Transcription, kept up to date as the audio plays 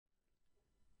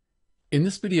In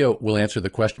this video, we'll answer the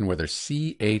question whether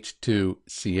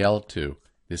CH2Cl2,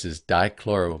 this is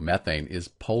dichloromethane, is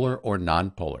polar or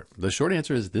nonpolar. The short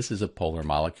answer is this is a polar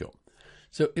molecule.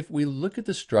 So if we look at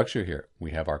the structure here,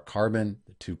 we have our carbon,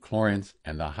 the two chlorines,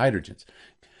 and the hydrogens.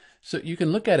 So you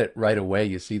can look at it right away.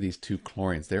 You see these two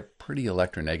chlorines, they're pretty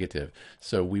electronegative.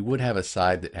 So we would have a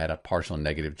side that had a partial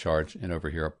negative charge and over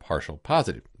here a partial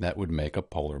positive. That would make a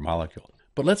polar molecule.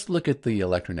 But let's look at the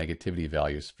electronegativity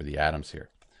values for the atoms here.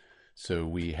 So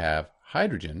we have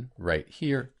hydrogen right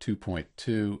here,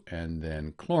 2.2, and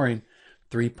then chlorine,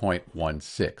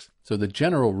 3.16. So the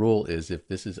general rule is if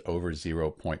this is over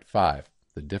 0.5,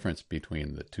 the difference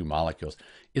between the two molecules,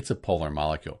 it's a polar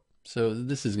molecule. So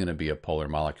this is going to be a polar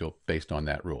molecule based on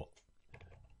that rule.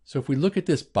 So if we look at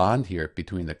this bond here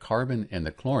between the carbon and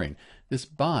the chlorine, this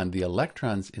bond, the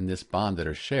electrons in this bond that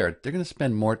are shared, they're going to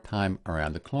spend more time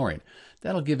around the chlorine.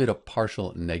 That'll give it a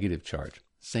partial negative charge.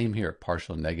 Same here,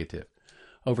 partial negative.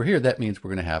 Over here, that means we're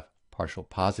going to have partial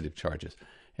positive charges.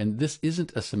 And this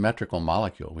isn't a symmetrical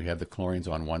molecule. We have the chlorines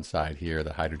on one side here,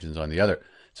 the hydrogens on the other.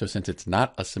 So since it's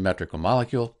not a symmetrical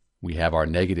molecule, we have our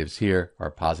negatives here,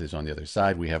 our positives on the other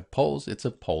side. We have poles. It's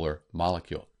a polar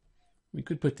molecule. We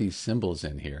could put these symbols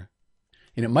in here.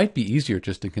 And it might be easier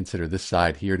just to consider this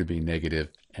side here to be negative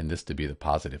and this to be the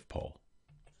positive pole.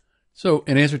 So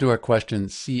in answer to our question,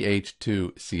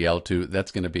 CH2Cl2,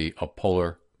 that's going to be a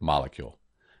polar molecule.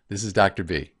 This is Dr.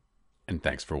 B, and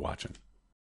thanks for watching.